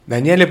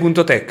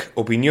Daniele.tech,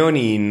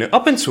 opinioni in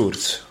open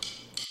source.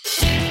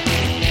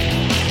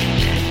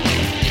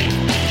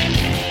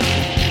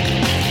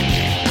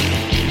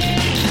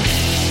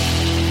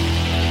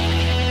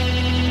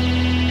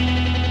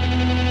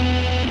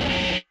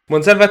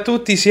 Buon salve a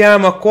tutti,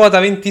 siamo a quota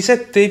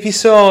 27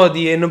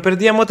 episodi e non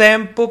perdiamo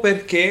tempo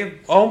perché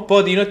ho un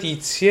po' di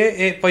notizie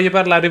e voglio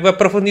parlare più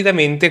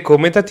approfonditamente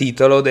come da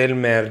titolo del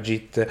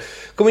MERGE-it.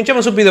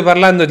 Cominciamo subito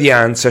parlando di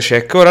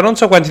ANSA-check. Ora non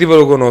so quanti di voi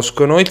lo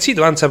conoscono, il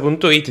sito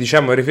ANSA.it è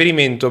un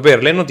riferimento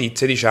per le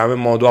notizie in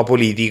modo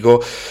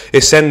apolitico,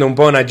 essendo un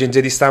po' un'agenzia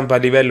di stampa a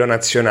livello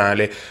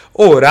nazionale.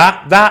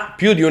 Ora da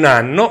più di un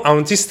anno ha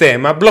un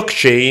sistema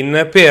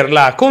blockchain per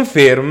la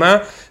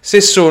conferma se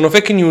sono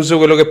fake news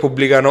quello che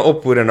pubblicano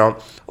oppure no.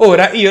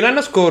 Ora, io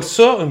l'anno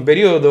scorso, in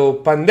periodo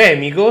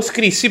pandemico,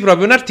 scrissi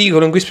proprio un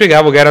articolo in cui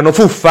spiegavo che erano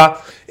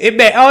fuffa. E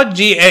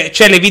oggi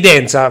c'è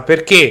l'evidenza,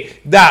 perché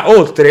da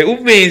oltre un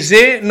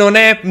mese non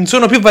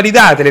sono più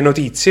validate le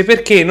notizie,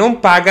 perché non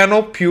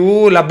pagano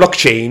più la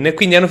blockchain,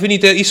 quindi hanno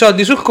finito i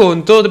soldi sul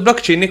conto del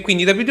blockchain e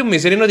quindi da più di un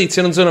mese le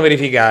notizie non sono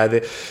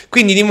verificate.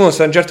 Quindi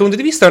dimostra da un certo punto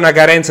di vista una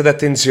carenza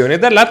d'attenzione, e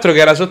dall'altro che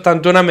era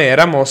soltanto una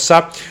mera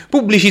mossa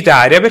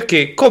pubblicitaria,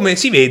 perché come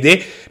si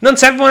vede non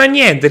servono a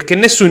niente, perché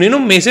nessuno in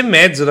un mese e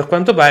mezzo, da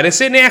quanto pare,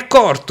 se ne è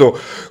accorto,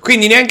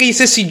 quindi neanche gli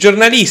stessi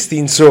giornalisti,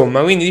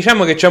 insomma. Quindi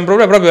diciamo che c'è un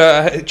problema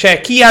proprio,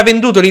 cioè chi ha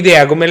venduto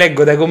l'idea, come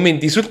leggo dai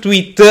commenti sul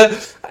tweet,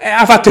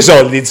 ha fatto i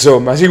soldi,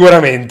 insomma,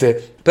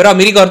 sicuramente. Però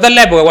mi ricordo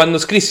all'epoca quando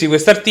scrissi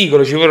questo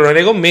articolo ci furono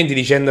nei commenti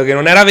dicendo che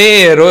non era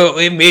vero,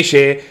 e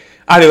invece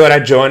avevo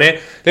ragione.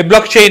 Le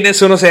blockchain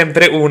sono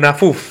sempre una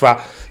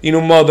fuffa in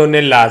un modo o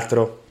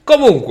nell'altro.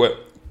 Comunque,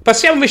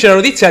 passiamo invece alla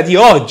notizia di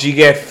oggi,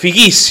 che è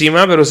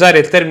fighissima, per usare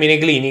il termine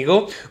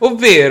clinico,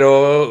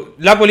 ovvero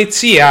la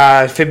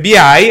polizia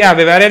FBI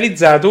aveva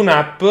realizzato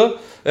un'app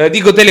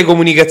di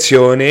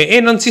telecomunicazione, e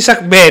non si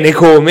sa bene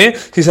come,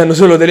 si sanno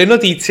solo delle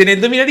notizie. Nel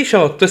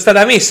 2018 è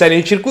stata messa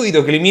nel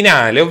circuito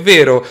criminale,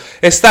 ovvero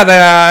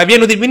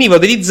veniva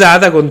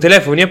utilizzata con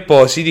telefoni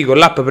appositi, con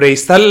l'app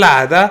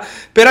preinstallata,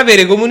 per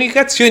avere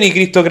comunicazioni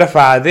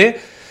crittografate,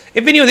 e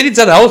veniva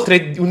utilizzata da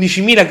oltre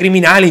 11.000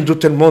 criminali in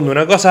tutto il mondo,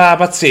 una cosa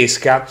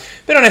pazzesca,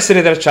 per non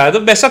essere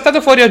tracciato. È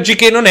saltato fuori oggi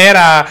che non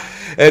era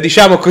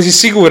così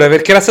sicura,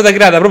 perché era stata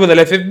creata proprio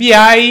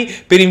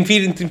dall'FBI per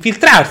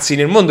infiltrarsi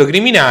nel mondo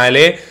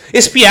criminale e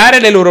spiare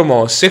le loro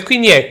mosse. E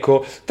quindi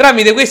ecco,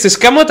 tramite questo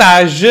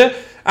escamotage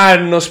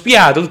hanno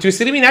spiato tutti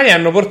questi criminali e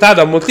hanno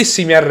portato a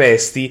moltissimi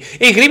arresti,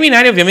 e i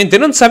criminali ovviamente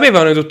non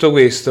sapevano di tutto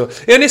questo,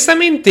 e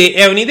onestamente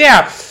è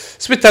un'idea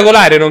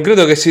spettacolare. Non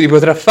credo che si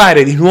ripotrà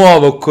fare di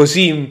nuovo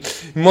così in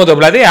modo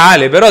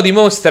plateale, però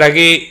dimostra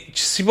che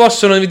si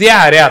possono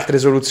ideare altre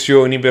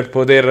soluzioni per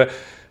poter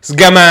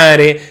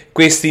sgamare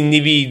questi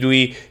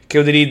individui che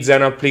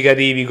utilizzano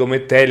applicativi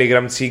come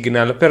Telegram,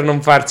 Signal, per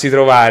non farsi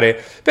trovare.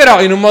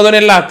 Però in un modo o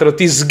nell'altro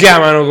ti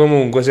sgamano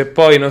comunque, se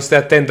poi non stai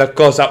attento a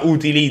cosa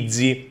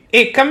utilizzi.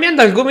 E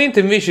cambiando argomento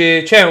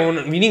invece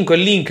vi linko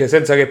il link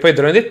senza che poi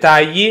entro nei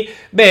dettagli.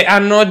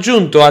 Hanno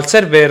aggiunto al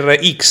server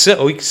X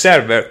o X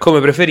server, come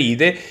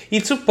preferite,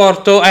 il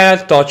supporto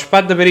al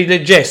touchpad per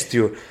il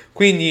gesture.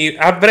 Quindi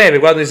a breve,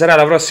 quando ci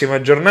sarà il prossimo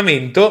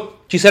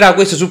aggiornamento, ci sarà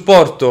questo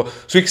supporto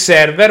su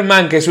X-Server, ma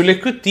anche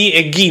sull'EQT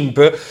e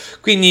GIMP.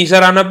 Quindi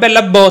sarà una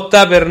bella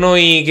botta per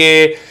noi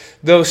che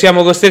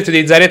siamo costretti a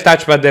utilizzare il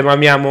touchpad ma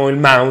amiamo il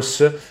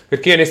mouse,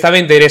 perché io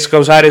onestamente riesco a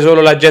usare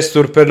solo la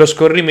gesture per lo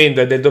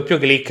scorrimento e del doppio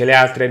clic, le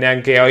altre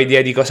neanche ho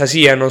idea di cosa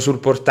siano sul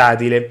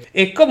portatile.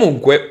 E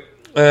comunque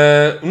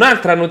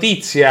un'altra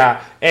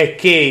notizia è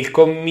che il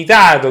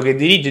comitato che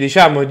dirige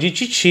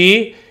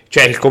GCC,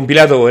 cioè il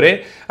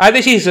compilatore, ha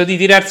deciso di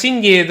tirarsi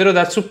indietro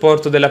dal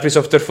supporto della Free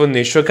Software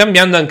Foundation,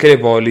 cambiando anche le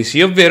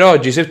policy. Ovvero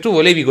oggi, se tu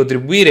volevi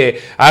contribuire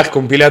al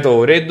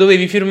compilatore,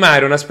 dovevi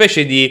firmare una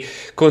specie di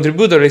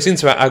Contributor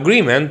License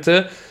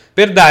Agreement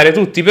per dare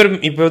tutti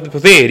i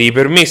poteri, i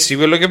permessi,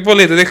 quello che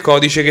volete del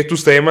codice che tu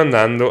stai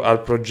mandando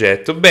al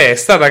progetto. È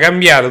stata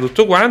cambiata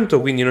tutto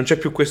quanto, quindi non c'è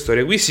più questo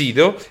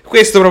requisito.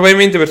 Questo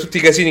probabilmente per tutti i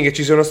casini che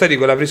ci sono stati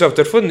con la Free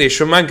Software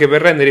Foundation, ma anche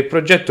per rendere il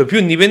progetto più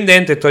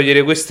indipendente e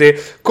togliere queste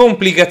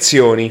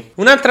complicazioni.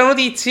 Un'altra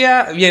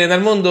notizia viene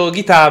dal mondo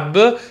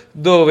GitHub,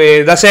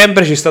 dove da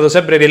sempre c'è stato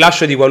sempre il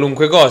rilascio di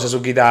qualunque cosa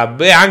su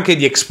GitHub, e anche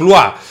di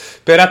exploit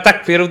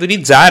per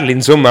utilizzarli,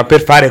 insomma,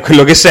 per fare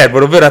quello che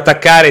servono, ovvero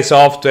attaccare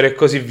software e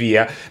così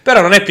via.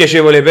 Però non è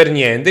piacevole per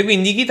niente,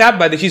 quindi GitHub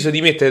ha deciso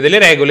di mettere delle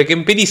regole che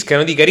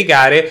impediscano di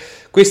caricare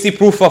questi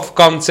proof of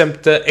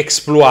concept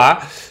exploit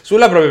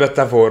sulla propria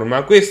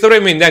piattaforma. Questo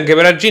probabilmente anche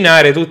per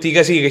arginare tutti i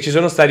casini che ci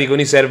sono stati con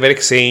i server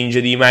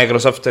Exchange di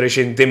Microsoft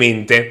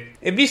recentemente.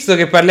 E visto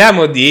che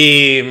parliamo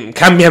di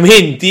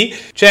cambiamenti,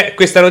 c'è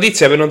questa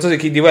notizia, per non so se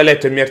chi di voi ha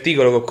letto il mio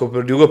articolo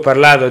di cui ho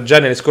parlato già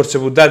nelle scorse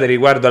puntate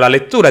riguardo alla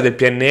lettura del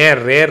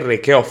PNRR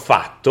che ho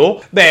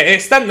fatto.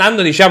 Sta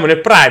andando nel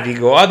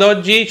pratico. Ad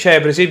oggi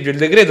c'è per esempio il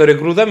decreto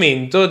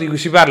reclutamento, di cui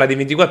si parla di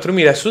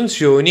 24.000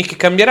 assunzioni, che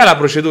cambierà la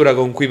procedura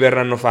con cui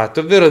verranno fatte,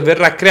 ovvero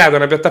verrà creata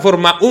una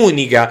piattaforma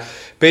unica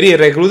per il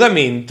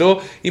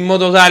reclutamento, in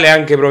modo tale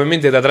anche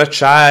probabilmente da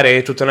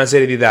tracciare tutta una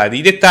serie di dati.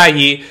 I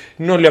dettagli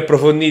non li ho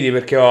approfonditi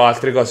perché ho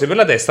altre cose per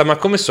la testa, ma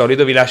come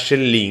solito vi lascio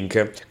il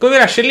link. Come vi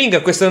lascio il link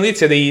a questa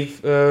notizia dei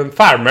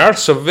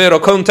farmers, ovvero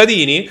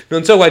contadini.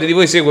 Non so quanti di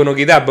voi seguono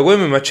GitHub come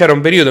me, ma c'era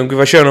un periodo in cui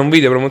facevano un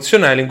video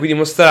promozionale in cui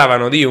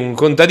dimostravano di un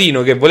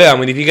contadino che voleva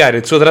modificare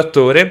il suo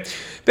trattore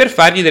per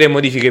fargli delle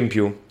modifiche in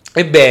più.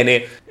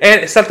 Ebbene,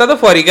 è saltato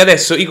fuori che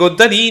adesso i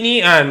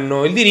contadini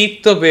hanno il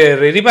diritto per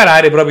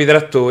riparare i propri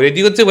trattori e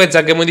di conseguenza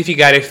anche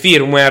modificare il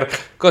firmware,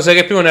 cosa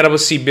che prima non era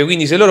possibile.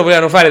 Quindi se loro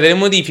volevano fare delle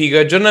modifiche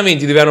o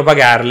aggiornamenti dovevano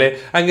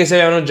pagarle, anche se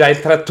avevano già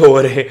il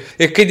trattore.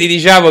 E quindi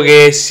diciamo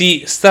che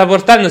si sta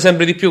portando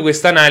sempre di più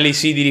questa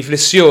analisi di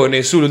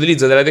riflessione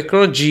sull'utilizzo della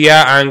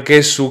tecnologia,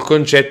 anche sul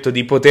concetto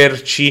di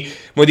poterci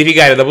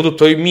modificare.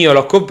 Dopotutto il mio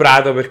l'ho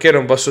comprato, perché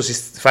non posso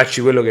farci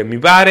quello che mi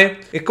pare?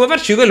 E come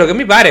farci quello che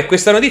mi pare è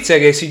questa notizia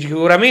che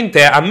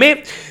sicuramente a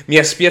me mi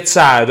ha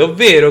spiazzato,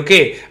 ovvero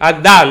che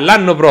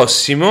dall'anno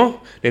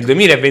prossimo, nel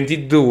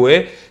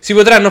 2022, si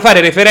potranno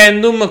fare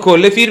referendum con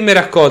le firme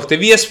raccolte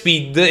via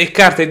SPID e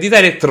carta d'identità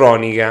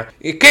elettronica.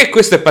 E che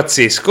questo è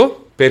pazzesco,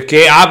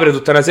 perché apre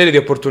tutta una serie di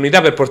opportunità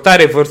per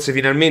portare forse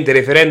finalmente il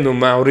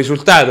referendum a un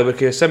risultato,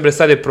 perché c'è sempre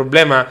stato il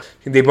problema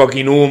dei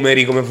pochi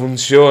numeri, come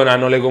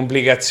funzionano, le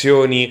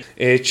complicazioni,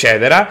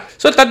 eccetera.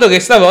 Soltanto che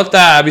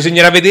stavolta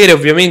bisognerà vedere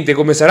ovviamente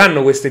come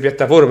saranno queste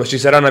piattaforme, ci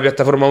sarà una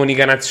piattaforma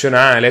unica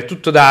nazionale, è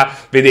tutto da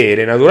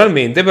vedere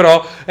naturalmente,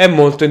 però è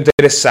molto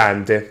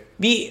interessante.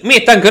 Vi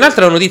metto anche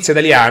un'altra notizia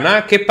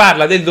italiana che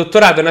parla del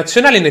dottorato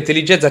nazionale in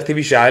intelligenza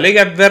artificiale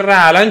che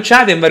verrà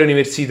lanciata in varie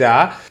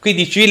università,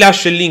 quindi ci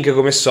lascio il link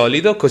come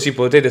solito, così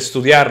potete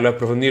studiarlo e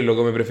approfondirlo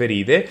come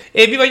preferite.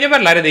 E vi voglio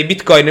parlare dei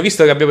bitcoin,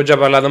 visto che abbiamo già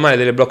parlato male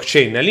delle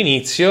blockchain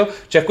all'inizio.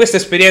 C'è questa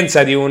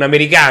esperienza di un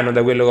americano,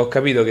 da quello che ho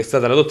capito, che è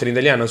stata tradotta in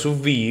italiano su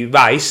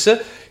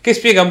Vice, che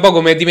spiega un po'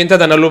 come è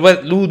diventata una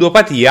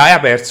ludopatia e ha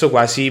perso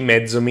quasi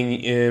mezzo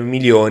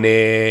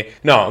milione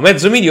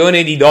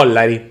di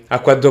dollari, a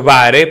quanto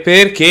pare,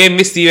 perché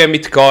investiva in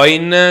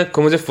bitcoin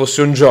come se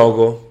fosse un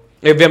gioco.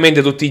 E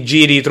ovviamente tutti i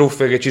giri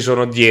truffe che ci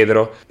sono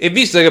dietro. E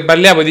visto che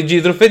parliamo di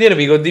giri truffe dietro,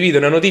 vi condivido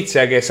una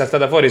notizia che è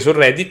saltata fuori su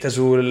Reddit,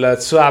 sul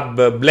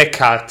sub Black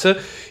Hat,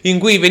 in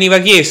cui veniva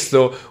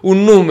chiesto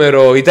un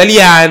numero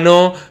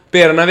italiano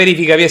per una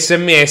verifica via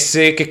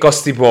SMS che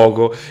costi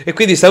poco. E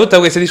quindi sta tutta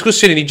questa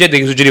discussione di gente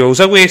che suggeriva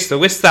usa questo,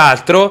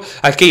 quest'altro,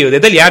 al che io da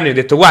italiano ho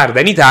detto guarda,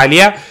 in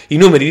Italia i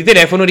numeri di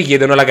telefono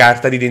richiedono la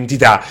carta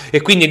d'identità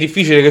e quindi è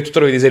difficile che tu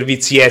trovi dei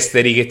servizi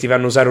esteri che ti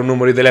fanno usare un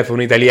numero di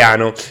telefono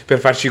italiano per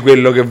farci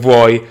quello che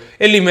vuoi.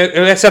 E lì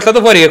è saltato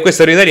fuori che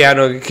questo era un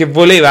italiano che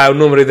voleva un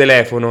numero di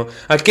telefono,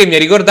 al che mi ha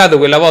ricordato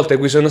quella volta in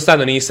cui sono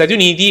stato negli Stati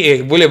Uniti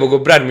e volevo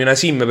comprarmi una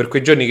SIM per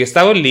quei giorni che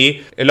stavo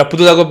lì e l'ho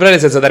potuta comprare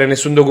senza dare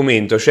nessun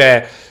documento.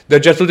 Cioè, da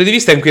un certo punto di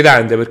vista è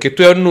inquietante, perché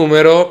tu hai un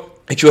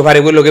numero e ci puoi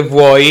fare quello che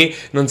vuoi,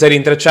 non sei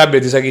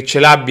rintracciabile, ti sa chi ce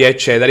l'abbia,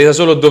 eccetera, ti sa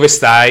solo dove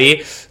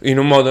stai, in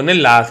un modo o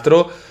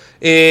nell'altro.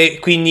 E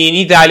quindi in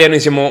Italia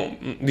noi siamo,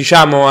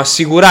 diciamo,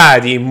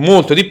 assicurati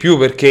molto di più,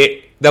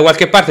 perché da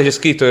qualche parte c'è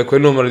scritto che quel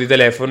numero di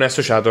telefono è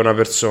associato a una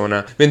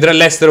persona, mentre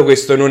all'estero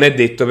questo non è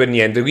detto per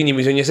niente, quindi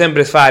bisogna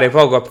sempre fare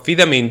poco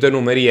affidamento ai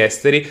numeri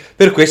esteri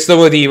per questo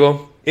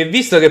motivo. E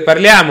visto che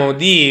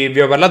vi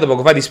ho parlato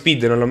poco fa di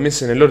SPID, non l'ho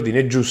messo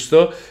nell'ordine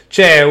giusto,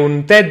 c'è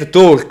un TED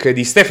Talk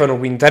di Stefano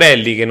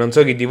Quintarelli, che non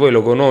so chi di voi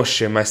lo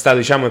conosce, ma è stato,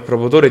 diciamo, il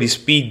promotore di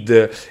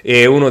SPID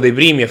e uno dei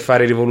primi a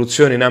fare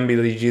rivoluzione in ambito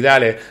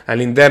digitale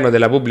all'interno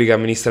della pubblica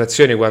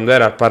amministrazione quando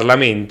era al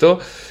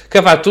Parlamento, che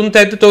ha fatto un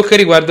TED Talk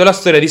riguardo la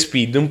storia di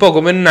SPID, un po'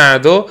 come è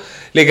nato,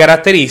 le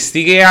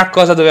caratteristiche, a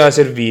cosa doveva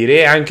servire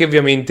e anche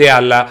ovviamente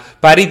alla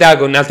parità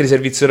con altri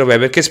servizi europei,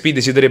 perché SPID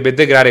si dovrebbe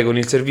integrare con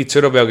il servizio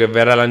europeo che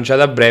verrà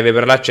lanciato a breve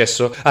per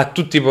l'accesso a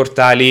tutti i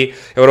portali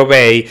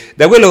europei.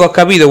 Da quello che ho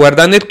capito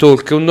guardando il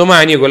talk, un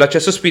domani con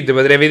l'accesso SPID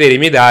potrei vedere i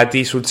miei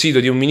dati sul sito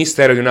di un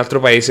ministero di un altro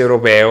paese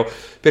europeo,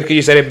 perché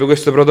ci sarebbe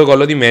questo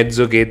protocollo di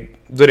mezzo che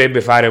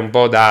dovrebbe fare un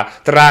po' da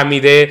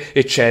tramite,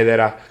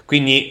 eccetera.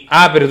 Quindi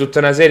apre tutta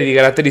una serie di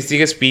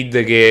caratteristiche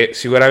SPID che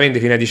sicuramente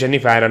fino a 10 anni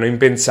fa erano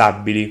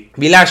impensabili.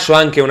 Vi lascio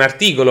anche un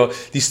articolo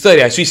di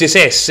storia sui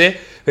SS,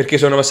 perché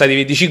sono passati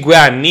 25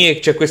 anni e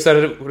c'è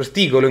questo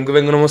articolo in cui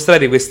vengono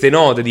mostrate queste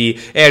note di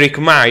Eric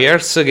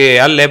Myers, che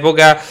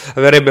all'epoca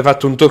avrebbe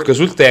fatto un talk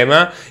sul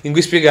tema, in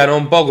cui spiegano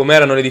un po' come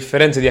erano le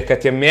differenze di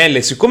HTML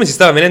e su come si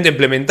stava venendo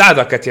implementato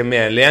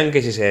HTML e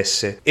anche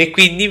CSS. E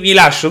quindi vi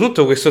lascio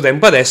tutto questo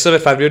tempo adesso per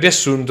farvi un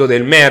riassunto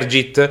del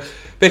MERGE-it,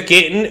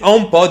 perché ho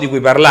un po' di cui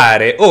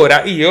parlare.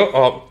 Ora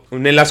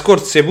nella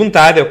scorse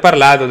puntate ho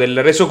parlato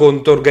del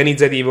resoconto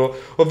organizzativo,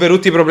 ovvero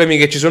tutti i problemi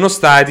che ci sono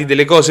stati,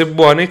 delle cose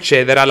buone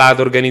eccetera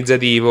lato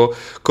organizzativo,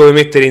 come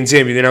mettere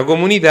insieme di una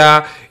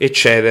comunità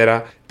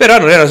eccetera. Però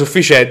non era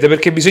sufficiente,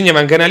 perché bisognava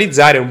anche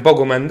analizzare un po'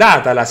 come è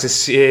andata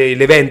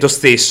l'evento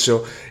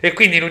stesso, e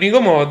quindi l'unico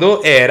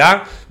modo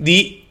era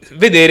di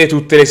vedere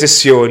tutte le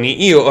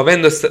sessioni. Io,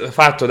 avendo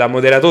fatto da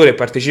moderatore e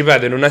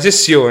partecipato in una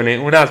sessione,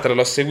 un'altra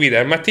l'ho seguita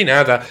in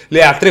mattinata,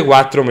 le altre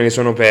 4 me le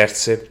sono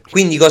perse.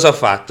 Quindi cosa ho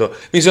fatto?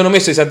 Mi sono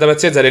messo di santa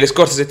pazienza delle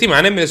scorse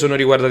settimane e me le sono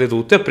riguardate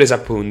tutte e ho preso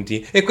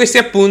appunti. E questi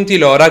appunti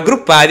l'ho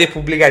raggruppati e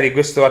pubblicati in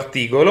questo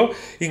articolo,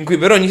 in cui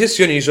per ogni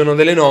sessione ci sono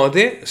delle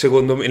note,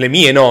 secondo me, le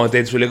mie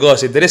note sulle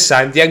cose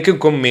interessanti, e anche un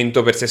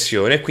commento per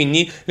sessione.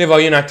 Quindi ne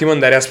voglio un attimo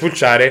andare a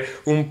spulciare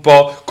un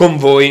po' con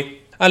voi.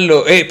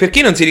 Allora, per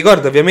chi non si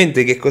ricorda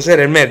ovviamente che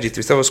cos'era il MERGE-it,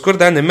 vi stavo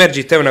scordando, il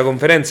MERGE-it è una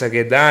conferenza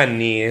che da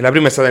anni, la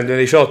prima è stata nel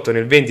 2018,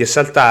 nel 20 è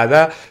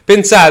saltata,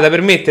 pensata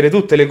per mettere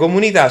tutte le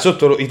comunità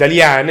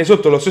italiane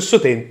sotto lo stesso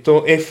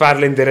tetto e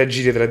farle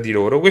interagire tra di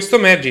loro. Questo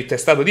MERGE-it è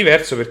stato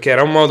diverso perché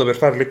era un modo per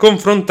farle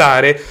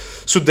confrontare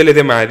su delle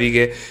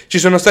tematiche. Ci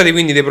sono stati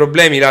quindi dei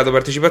problemi lato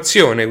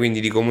partecipazione, quindi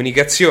di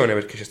comunicazione,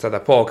 perché c'è stata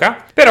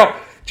poca,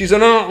 però ci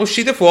sono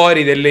uscite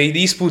fuori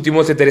degli spunti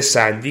molto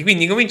interessanti.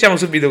 Quindi cominciamo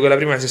subito con la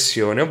prima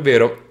sessione,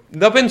 ovvero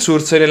l'open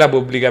source nella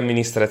pubblica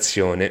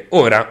amministrazione.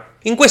 Ora,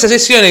 in questa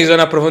sessione si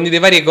sono approfondite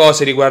varie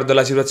cose riguardo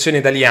alla situazione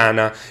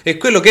italiana e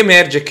quello che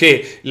emerge è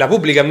che la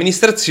pubblica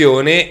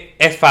amministrazione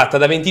è fatta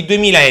da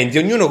 22.000 enti,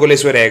 ognuno con le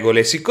sue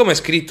regole. Siccome è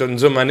scritto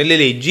insomma nelle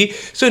leggi,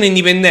 sono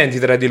indipendenti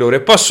tra di loro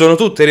e possono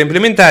tutte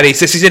reimplementare i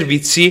stessi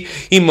servizi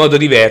in modo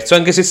diverso,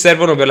 anche se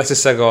servono per la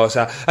stessa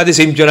cosa. Ad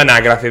esempio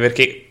l'anagrafe,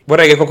 perché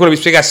vorrei che qualcuno mi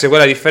spiegasse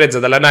qual è la differenza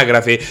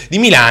dall'anagrafe di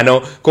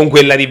Milano con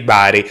quella di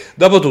Bari.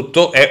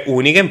 Dopotutto è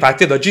unica,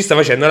 infatti ad oggi sta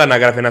facendo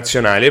l'anagrafe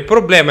nazionale. Il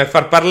problema è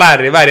far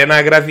parlare le varie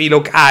anagrafi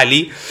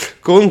locali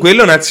con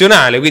quello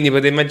nazionale, quindi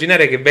potete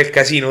immaginare che bel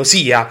casino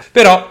sia,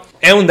 però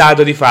è un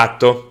dato di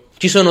fatto.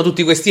 Ci sono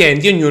tutti questi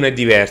enti, ognuno è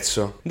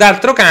diverso.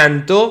 D'altro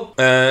canto,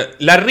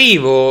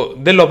 l'arrivo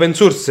dell'open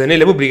source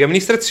nelle pubbliche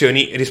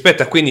amministrazioni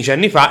rispetto a 15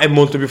 anni fa è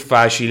molto più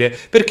facile,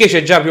 perché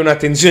c'è già più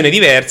un'attenzione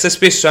diversa e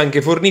spesso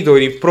anche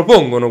fornitori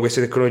propongono queste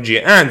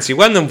tecnologie. Anzi,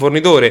 quando un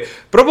fornitore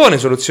propone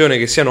soluzioni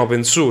che siano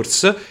open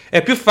source,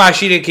 è più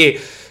facile che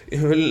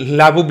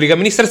la pubblica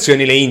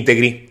amministrazione le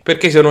integri,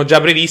 perché sono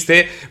già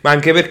previste, ma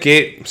anche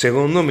perché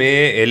secondo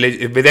me,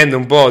 vedendo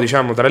un po'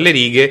 diciamo tra le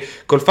righe,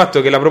 col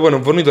fatto che la propone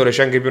un fornitore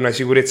c'è anche più una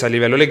sicurezza a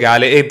livello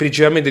legale e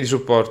principalmente di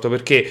supporto,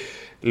 perché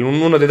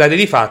uno dei dati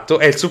di fatto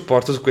è il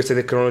supporto su queste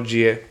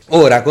tecnologie.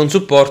 Ora, con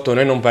supporto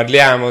noi non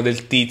parliamo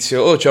del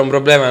tizio, c'è un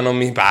problema non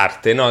mi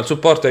parte, no, il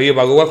supporto è io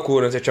pago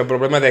qualcuno, se c'è un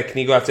problema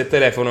tecnico alza il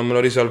telefono e me lo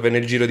risolve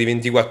nel giro di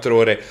 24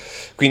 ore,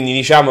 quindi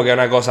diciamo che è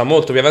una cosa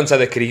molto più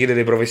avanzata e che richiede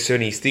dei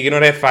professionisti, che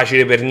non è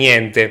facile per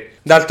niente.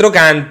 D'altro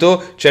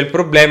canto c'è il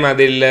problema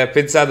del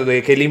pensato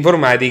che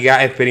l'informatica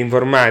è per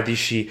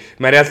informatici,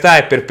 ma in realtà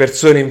è per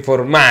persone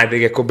informate,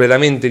 che è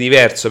completamente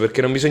diverso,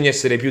 perché non bisogna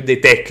essere più dei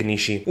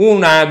tecnici.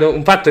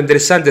 Un fatto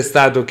interessante è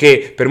stato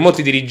che per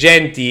molti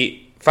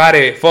dirigenti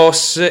fare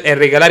FOS è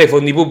regalare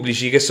fondi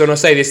pubblici che sono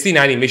stati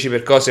destinati invece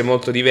per cose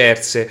molto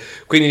diverse,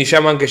 quindi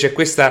diciamo anche c'è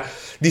questa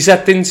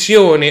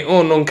disattenzione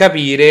o non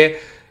capire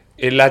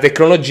la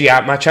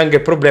tecnologia, ma c'è anche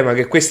il problema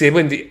che questi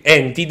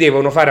enti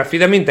devono fare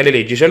affidamento alle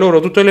leggi, cioè loro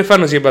tutto quello che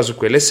fanno si basa su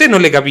quelle, se non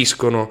le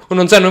capiscono o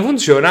non sanno come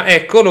funziona,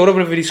 ecco, loro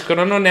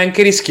preferiscono non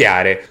neanche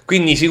rischiare.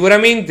 Quindi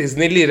sicuramente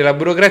snellire la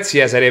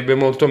burocrazia sarebbe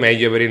molto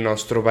meglio per il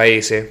nostro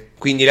paese.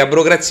 Quindi la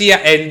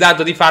burocrazia è il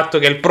dato di fatto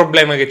che è il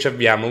problema che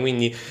abbiamo,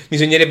 quindi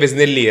bisognerebbe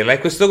snellirla, e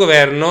questo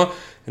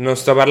governo, non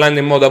sto parlando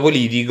in modo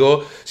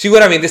politico,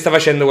 sicuramente sta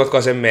facendo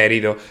qualcosa in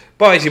merito.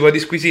 Poi si può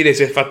disquisire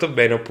se è fatto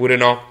bene oppure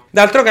no.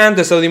 D'altro canto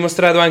è stato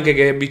dimostrato anche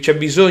che c'è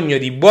bisogno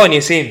di buoni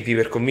esempi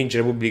per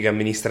convincere pubbliche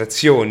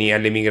amministrazioni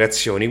alle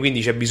migrazioni,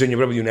 quindi c'è bisogno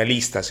proprio di una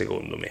lista,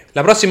 secondo me.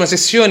 La prossima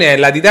sessione è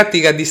la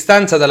didattica a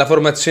distanza dalla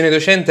formazione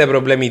docente ai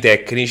problemi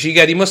tecnici,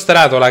 che ha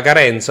dimostrato la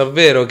carenza,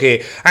 ovvero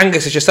che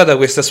anche se c'è stata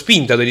questa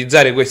spinta ad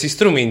utilizzare questi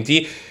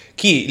strumenti,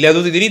 chi li ha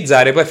dovuti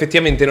utilizzare poi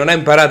effettivamente non ha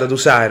imparato ad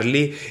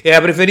usarli e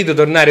ha preferito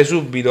tornare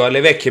subito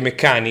alle vecchie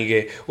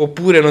meccaniche,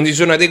 oppure non si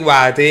sono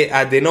adeguate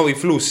a dei nuovi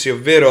flussi,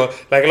 ovvero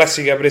la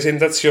classica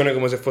presentazione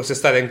come se fosse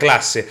stata in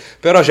classe.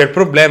 Però c'è il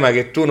problema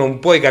che tu non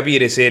puoi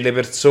capire se le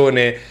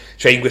persone,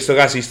 cioè in questo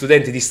caso gli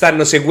studenti, ti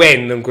stanno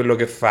seguendo in quello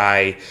che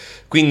fai.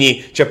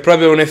 Quindi c'è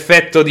proprio un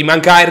effetto di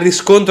mancare il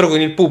riscontro con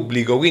il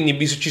pubblico, quindi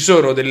ci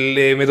sono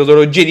delle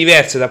metodologie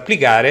diverse da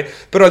applicare,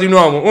 però di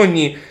nuovo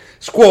ogni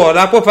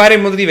scuola può fare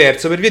in modo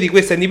diverso per via di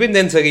questa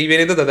indipendenza che gli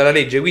viene data dalla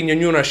legge, quindi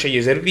ognuno sceglie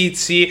i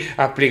servizi,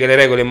 applica le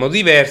regole in modo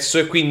diverso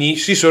e quindi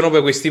ci sono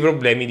poi questi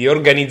problemi di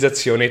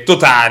organizzazione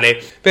totale,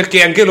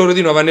 perché anche loro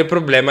di nuovo hanno il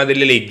problema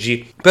delle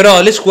leggi.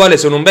 Però le scuole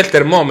sono un bel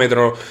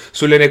termometro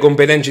sulle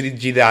competenze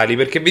digitali,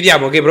 perché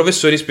vediamo che i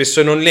professori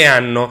spesso non le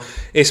hanno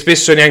e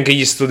spesso neanche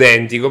gli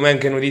studenti, come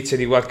anche notizie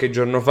di qualche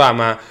giorno fa,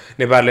 ma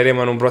ne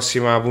parleremo in una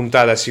prossima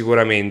puntata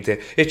sicuramente,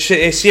 e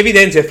si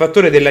evidenzia il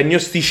fattore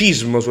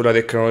dell'agnosticismo sulla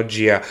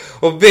tecnologia,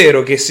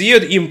 ovvero che se io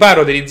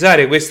imparo a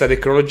utilizzare questa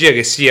tecnologia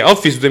che sia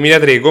Office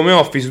 2003 come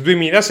Office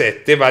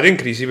 2007 vado in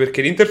crisi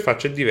perché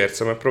l'interfaccia è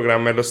diversa ma il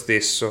programma è lo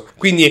stesso.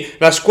 Quindi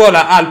la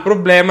scuola ha il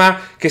problema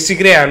che si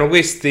creano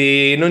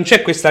questi, non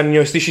c'è questo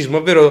agnosticismo,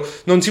 ovvero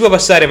non si può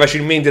passare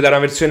facilmente da una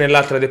versione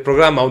all'altra del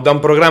programma o da un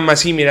programma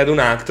simile ad un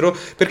altro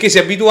perché si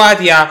è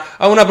abituati a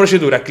una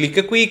procedura,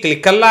 clic qui,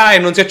 clicca là e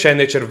non si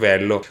accende il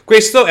cervello.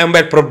 Questo è un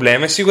bel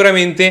problema e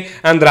sicuramente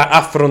andrà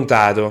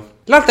affrontato.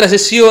 L'altra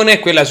sessione è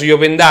quella sugli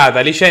open data,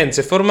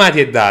 licenze, formati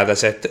e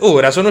dataset.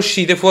 Ora sono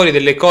uscite fuori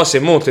delle cose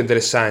molto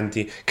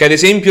interessanti, che ad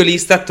esempio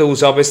l'Istat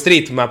usa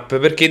OpenStreetMap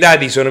perché i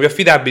dati sono più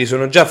affidabili,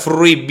 sono già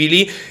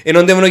fruibili e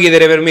non devono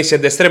chiedere permessi a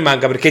destra e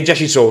manca perché già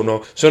ci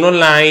sono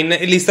online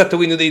e l'Istat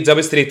quindi utilizza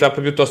OpenStreetMap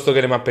piuttosto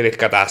che le mappe del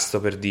catasto,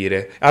 per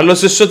dire. Allo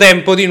stesso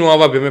tempo di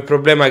nuovo abbiamo il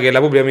problema che la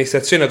pubblica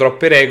amministrazione ha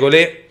troppe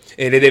regole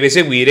e le deve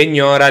seguire,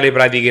 ignora le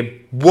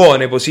pratiche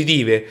buone,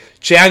 positive.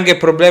 C'è anche il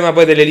problema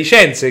poi delle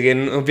licenze che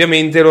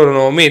ovviamente loro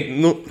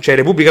cioè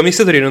le pubbliche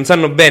amministratori non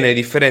sanno bene le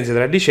differenze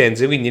tra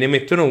licenze, quindi ne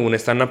mettono una e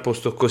stanno a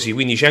posto così,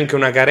 quindi c'è anche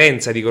una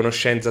carenza di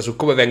conoscenza su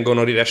come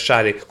vengono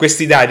rilasciati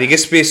questi dati che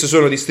spesso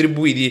sono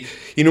distribuiti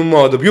in un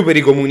modo più per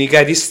i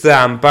comunicati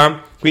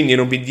stampa, quindi in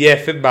un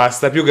PDF e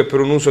basta, più che per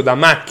un uso da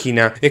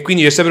macchina e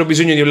quindi c'è sempre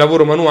bisogno di un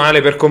lavoro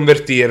manuale per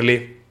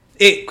convertirli.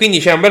 E quindi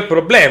c'è un bel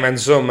problema,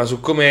 insomma, su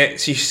come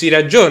si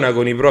ragiona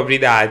con i propri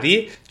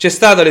dati. C'è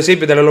stato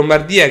l'esempio della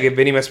Lombardia che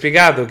veniva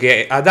spiegato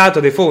che ha dato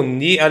dei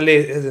fondi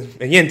agli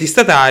enti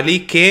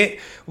statali che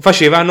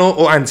facevano,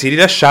 o anzi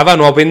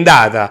rilasciavano open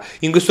data.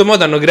 In questo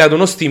modo hanno creato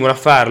uno stimolo a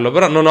farlo,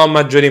 però non ho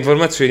maggiori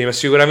informazioni, ma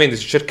sicuramente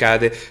se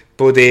cercate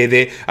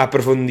potete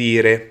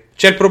approfondire.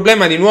 C'è il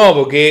problema di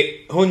nuovo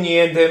che ogni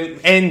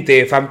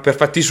ente fa per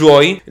fatti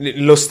suoi,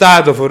 lo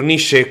Stato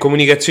fornisce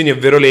comunicazioni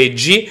ovvero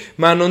leggi,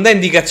 ma non dà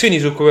indicazioni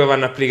su come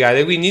vanno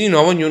applicate, quindi di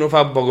nuovo ognuno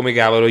fa un po' come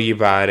cavolo gli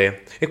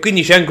pare. E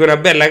quindi c'è anche una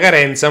bella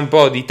carenza un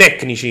po' di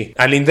tecnici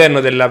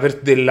all'interno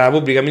della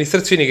pubblica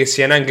amministrazione che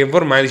siano anche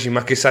informatici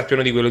ma che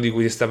sappiano di quello di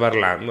cui si sta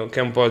parlando, che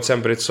è un po'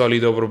 sempre il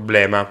solito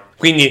problema.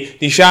 Quindi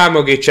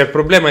diciamo che c'è il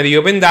problema di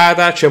open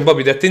data, c'è un po'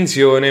 più di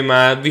attenzione,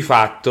 ma di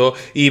fatto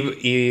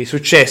i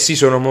successi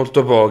sono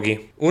molto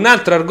pochi. Un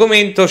altro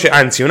argomento,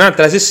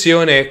 un'altra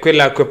sessione è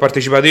quella a cui ho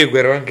partecipato io, che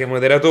ero anche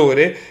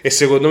moderatore, e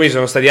secondo me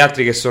sono stati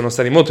altri che sono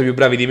stati molto più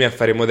bravi di me a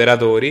fare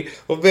moderatori,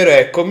 ovvero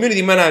è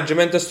Community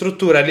Management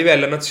struttura a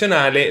livello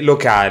nazionale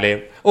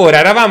locale. Ora,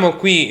 eravamo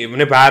qui,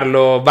 ne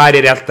parlo, varie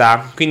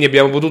realtà, quindi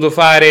abbiamo potuto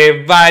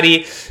fare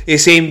vari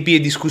esempi e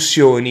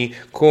discussioni,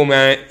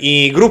 come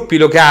i gruppi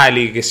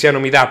locali, che siano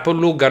meetup o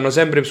LUG, hanno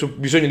sempre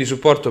bisogno di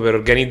supporto per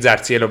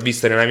organizzarsi, e l'ho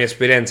visto nella mia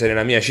esperienza e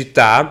nella mia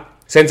città.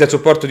 Senza il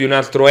supporto di un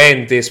altro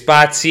ente e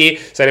spazi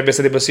sarebbe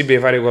stato possibile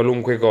fare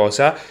qualunque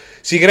cosa.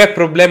 Si crea il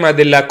problema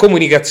della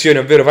comunicazione,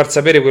 ovvero far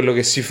sapere quello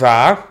che si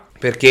fa,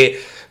 perché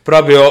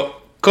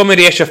proprio come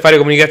riesci a fare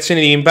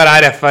comunicazioni devi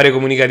imparare a fare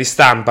comunicati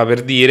stampa,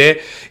 per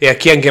dire, e a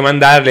chi anche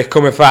mandarli e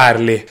come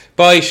farli.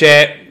 Poi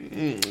c'è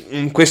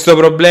questo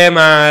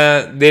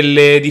problema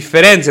delle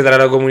differenze tra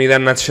la comunità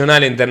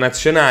nazionale e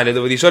internazionale,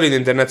 dove di solito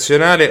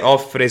internazionale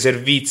offre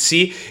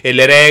servizi e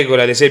le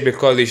regole, ad esempio il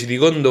codice di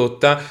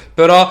condotta,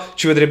 però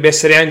ci potrebbe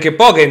essere anche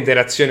poca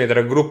interazione tra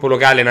il gruppo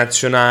locale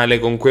nazionale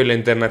con quello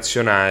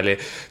internazionale,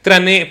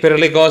 tranne per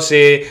le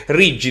cose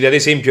rigide, ad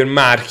esempio il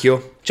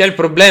marchio. C'è il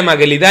problema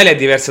che l'Italia è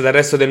diversa dal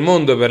resto del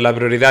mondo per la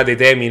priorità dei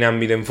temi in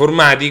ambito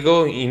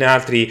informatico, in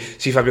altri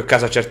si fa più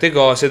caso a certe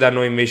cose, da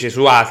noi invece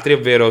su altri,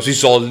 ovvero sui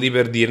soldi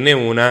per dirne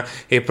una,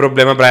 e il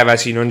problema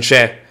privacy non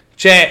c'è.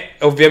 C'è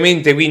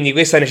ovviamente quindi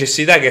questa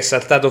necessità che è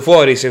saltato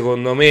fuori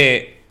secondo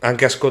me,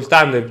 anche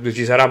ascoltando,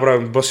 ci sarà proprio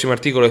un prossimo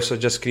articolo che sto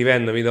già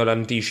scrivendo, vi do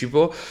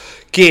l'anticipo,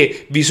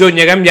 che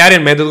bisogna cambiare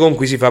il metodo con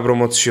cui si fa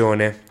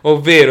promozione,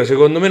 ovvero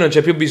secondo me non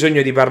c'è più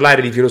bisogno di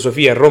parlare di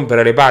filosofia e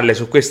rompere le palle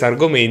su questo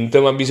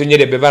argomento, ma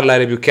bisognerebbe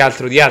parlare più che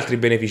altro di altri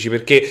benefici,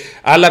 perché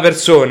alla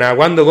persona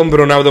quando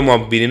compra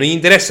un'automobile non gli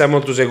interessa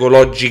molto se è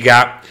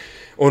ecologica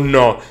o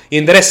no, gli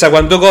interessa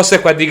quanto costa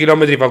e quanti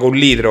chilometri fa con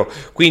litro,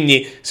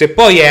 quindi se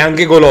poi è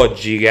anche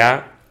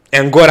ecologica è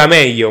ancora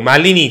meglio, ma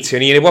all'inizio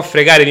ne può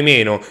fregare di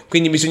meno,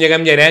 quindi bisogna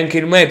cambiare anche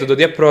il metodo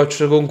di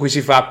approccio con cui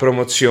si fa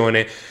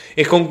promozione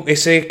e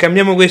se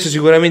cambiamo questo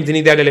sicuramente in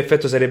Italia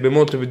l'effetto sarebbe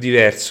molto più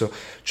diverso,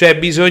 cioè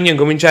bisogna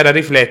cominciare a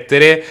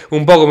riflettere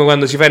un po' come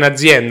quando si fa in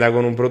azienda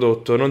con un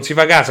prodotto, non si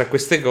fa caso a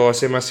queste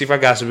cose ma si fa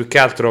caso più che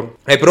altro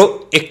ai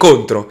pro e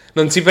contro,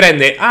 non si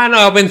prende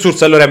open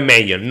source allora è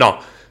meglio, no,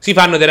 si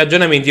fanno dei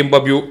ragionamenti un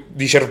po' più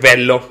di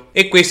cervello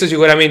e questo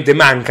sicuramente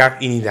manca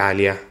in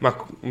Italia,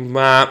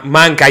 ma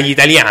manca agli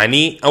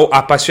italiani o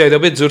appassionati di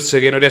open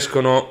source che non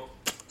riescono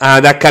a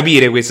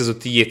capire queste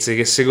sottigliezze,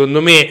 che secondo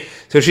me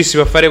se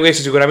riuscissimo a fare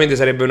questo sicuramente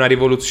sarebbe una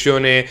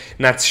rivoluzione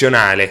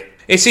nazionale.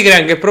 E si crea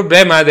anche il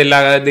problema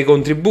dei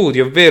contributi,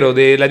 ovvero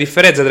della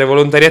differenza tra i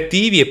volontari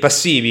attivi e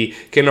passivi,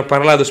 che ne ho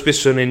parlato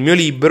spesso nel mio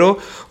libro,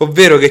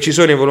 ovvero che ci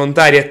sono i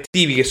volontari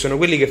attivi, che sono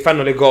quelli che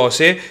fanno le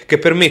cose, che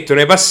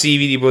permettono ai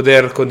passivi di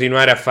poter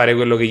continuare a fare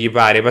quello che gli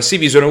pare. I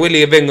passivi sono quelli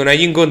che vengono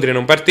agli incontri e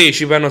non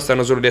partecipano,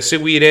 stanno solo lì a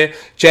seguire,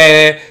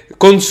 cioè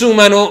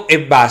consumano e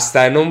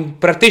basta, non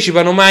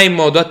partecipano mai in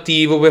modo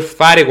attivo per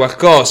fare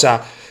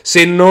qualcosa,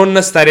 se non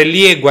stare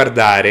lì e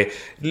guardare.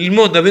 Il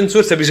mondo open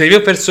source ha bisogno di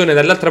più persone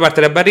dall'altra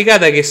parte della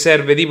barricata, che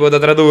serve tipo da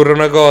tradurre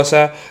una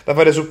cosa, da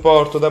fare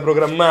supporto, da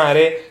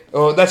programmare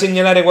o da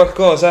segnalare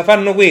qualcosa.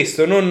 Fanno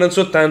questo, non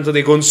soltanto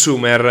dei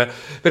consumer,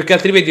 perché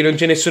altrimenti non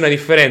c'è nessuna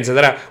differenza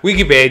tra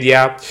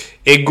Wikipedia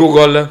e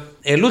Google.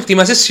 E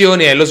l'ultima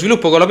sessione è lo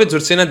sviluppo con l'open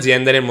source in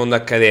azienda nel mondo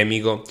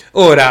accademico.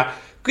 Ora,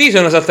 qui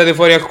sono saltate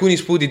fuori alcuni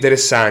spunti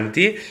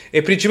interessanti,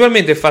 e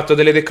principalmente il fatto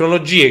delle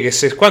tecnologie,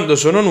 che quando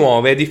sono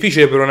nuove è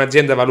difficile per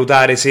un'azienda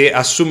valutare se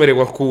assumere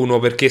qualcuno,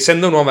 perché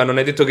essendo nuova non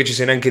è detto che ci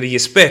siano anche degli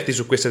esperti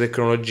su questa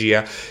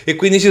tecnologia, e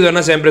quindi si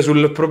torna sempre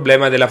sul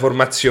problema della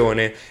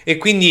formazione, e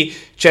quindi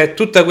c'è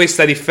tutta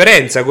questa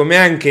differenza, come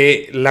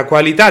anche la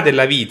qualità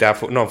della vita,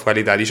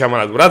 diciamo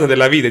la durata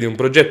della vita di un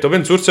progetto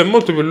open source è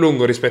molto più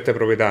lungo rispetto ai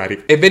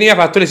proprietari. E veniva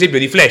fatto l'esempio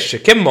di Flash,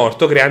 che è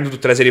morto creando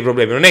tutta una serie di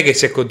problemi, non è che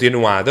si è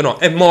continuato, no,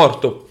 è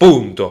morto,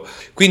 punto.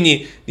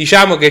 Quindi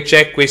diciamo che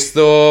c'è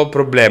questo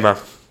problema,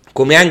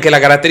 come anche la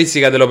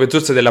caratteristica dell'open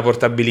source della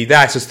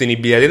portabilità e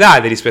sostenibilità dei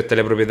dati rispetto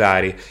alle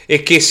proprietari,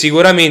 e che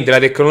sicuramente la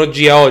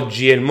tecnologia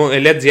oggi e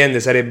le aziende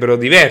sarebbero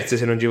diverse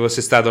se non ci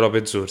fosse stato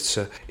l'open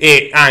source.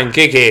 E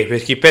anche che,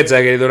 per chi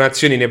pensa che le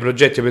donazioni nei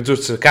progetti open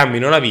source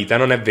cambino la vita,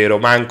 non è vero,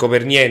 manco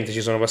per niente,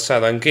 ci sono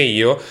passato anche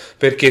io,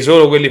 perché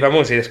solo quelli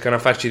famosi riescono a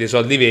farci dei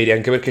soldi veri,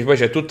 anche perché poi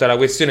c'è tutta la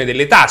questione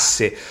delle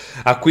tasse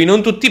a cui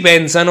non tutti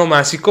pensano,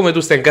 ma siccome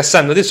tu stai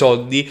incassando dei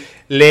soldi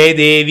le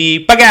devi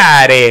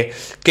pagare,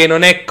 che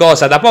non è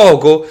cosa da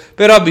poco,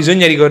 però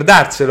bisogna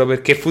ricordarselo,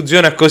 perché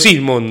funziona così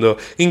il mondo: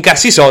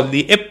 incassi i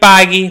soldi e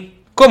paghi.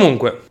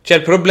 Comunque c'è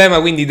il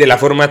problema quindi della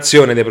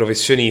formazione dei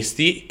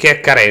professionisti, che è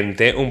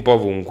carente un po'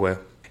 ovunque.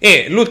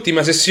 E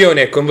l'ultima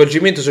sessione è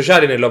coinvolgimento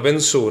sociale nell'open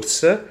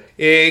source,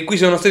 e qui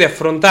sono stati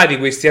affrontati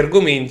questi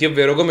argomenti,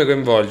 ovvero come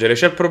coinvolgere.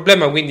 C'è il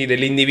problema quindi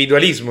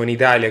dell'individualismo in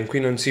Italia, in cui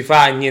non si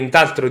fa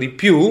nient'altro di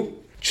più,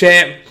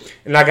 c'è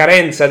la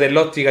carenza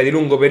dell'ottica di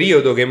lungo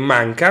periodo che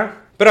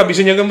manca, però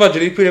bisogna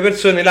coinvolgere di più le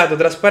persone lato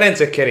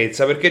trasparenza e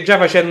chiarezza, perché già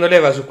facendo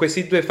leva su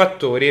questi due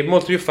fattori è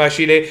molto più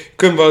facile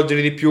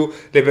coinvolgere di più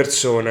le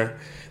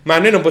persone. Ma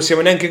noi non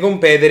possiamo neanche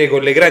competere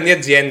con le grandi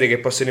aziende che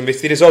possono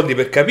investire soldi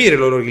per capire i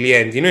loro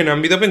clienti. Noi in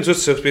ambito open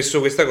source spesso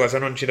questa cosa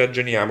non ci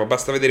ragioniamo,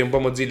 basta vedere un po'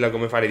 Mozilla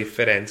come fa le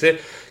differenze,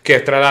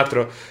 che tra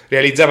l'altro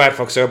realizza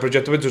Firefox, che è un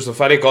progetto open source,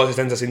 fa le cose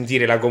senza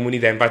sentire la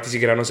comunità, infatti si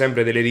creano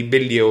sempre delle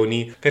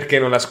ribellioni perché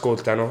non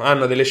l'ascoltano,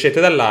 hanno delle scelte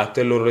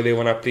dall'alto e loro le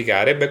devono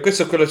applicare. Beh,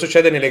 questo è quello che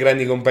succede nelle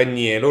grandi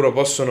compagnie, loro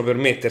possono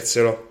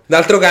permetterselo.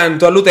 D'altro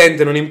canto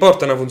all'utente non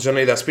importa una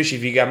funzionalità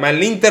specifica, ma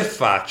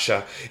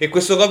l'interfaccia, e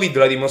questo Covid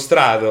l'ha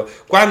dimostrato.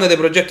 Quando dei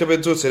progetti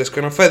open source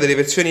riescono a fare delle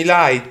versioni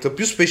light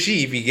più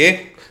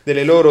specifiche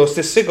delle loro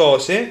stesse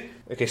cose,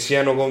 che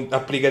siano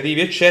applicativi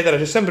eccetera,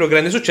 c'è sempre un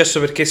grande successo,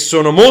 perché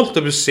sono molto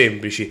più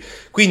semplici,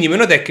 quindi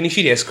meno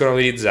tecnici riescono a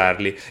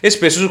utilizzarli, e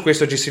spesso su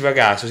questo ci si fa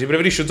caso, si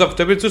preferisce un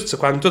software open source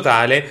quanto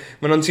tale,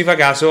 ma non si fa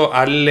caso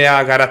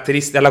alla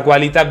caratteristica, alla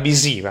qualità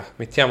visiva,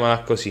 mettiamola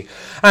così,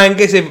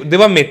 anche se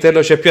devo ammetterlo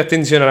c'è più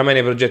attenzione oramai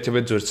nei progetti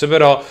open source,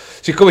 però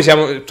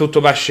siccome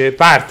tutto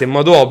parte in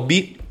modo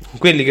hobby,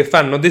 quelli che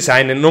fanno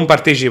design non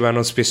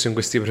partecipano spesso in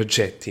questi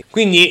progetti.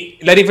 Quindi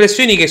le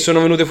riflessioni che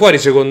sono venute fuori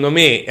secondo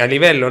me a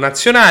livello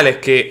nazionale è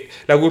che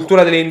la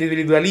cultura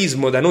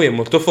dell'individualismo da noi è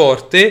molto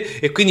forte,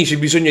 e quindi c'è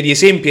bisogno di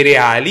esempi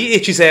reali,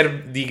 e ci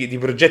serve di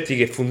progetti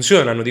che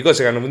funzionano, di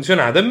cose che hanno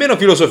funzionato, e meno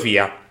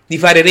filosofia, di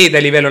fare rete a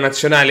livello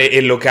nazionale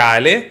e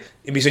locale,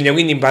 e bisogna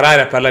quindi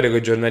imparare a parlare con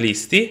i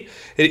giornalisti.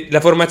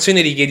 La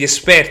formazione richiede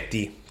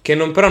esperti che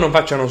però non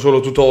facciano solo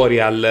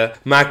tutorial,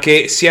 ma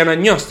che siano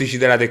agnostici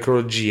della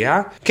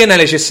tecnologia, che è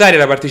necessaria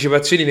la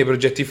partecipazione nei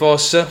progetti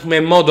FOSS, ma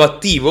in modo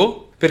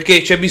attivo,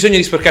 perché c'è bisogno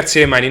di sporcarsi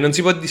le mani.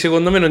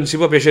 Secondo me non si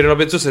può piacere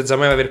l'open source senza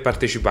mai aver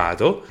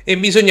partecipato, e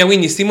bisogna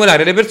quindi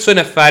stimolare le persone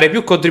a fare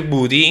più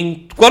contributi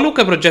in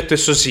qualunque progetto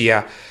esso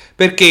sia,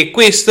 perché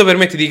questo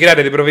permette di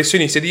creare dei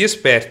professionisti e degli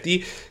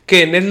esperti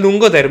che nel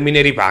lungo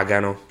termine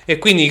ripagano. E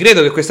quindi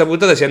credo che questa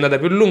puntata sia andata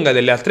più lunga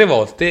delle altre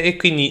volte, e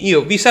quindi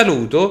io vi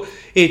saluto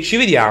e ci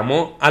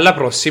vediamo alla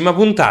prossima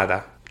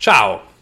puntata. Ciao!